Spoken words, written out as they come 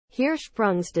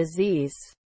Hirschsprung's disease.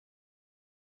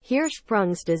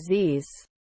 Hirschsprung's disease.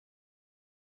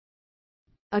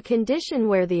 A condition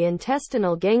where the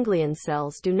intestinal ganglion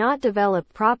cells do not develop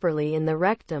properly in the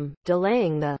rectum,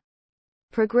 delaying the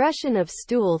progression of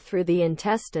stool through the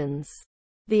intestines.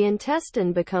 The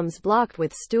intestine becomes blocked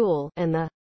with stool, and the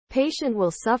patient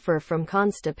will suffer from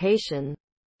constipation.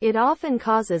 It often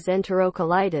causes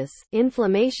enterocolitis,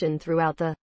 inflammation throughout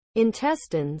the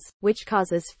intestines, which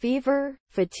causes fever,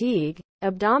 fatigue,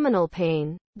 abdominal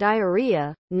pain,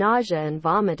 diarrhea, nausea and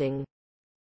vomiting.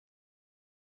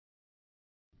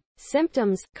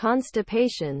 Symptoms: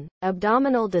 constipation,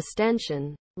 abdominal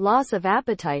distension, loss of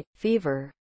appetite,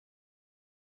 fever.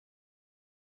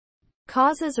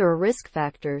 Causes or risk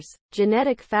factors: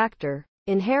 genetic factor,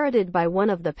 inherited by one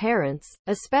of the parents,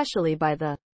 especially by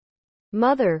the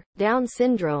mother, Down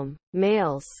syndrome,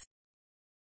 males.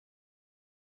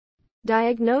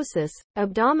 Diagnosis: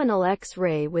 abdominal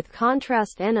X-ray with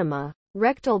contrast enema,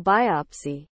 rectal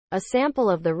biopsy, a sample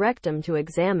of the rectum to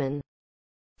examine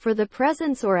for the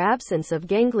presence or absence of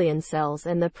ganglion cells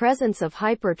and the presence of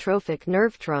hypertrophic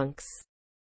nerve trunks.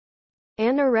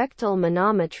 Anorectal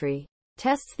manometry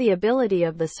tests the ability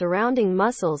of the surrounding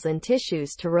muscles and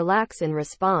tissues to relax in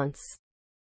response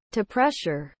to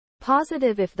pressure.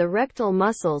 Positive if the rectal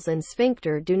muscles and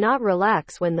sphincter do not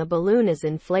relax when the balloon is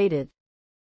inflated.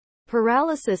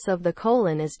 Paralysis of the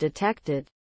colon is detected.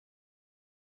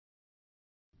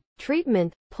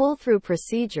 Treatment: pull-through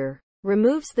procedure,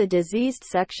 removes the diseased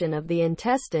section of the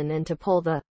intestine and to pull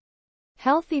the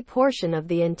healthy portion of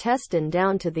the intestine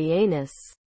down to the anus.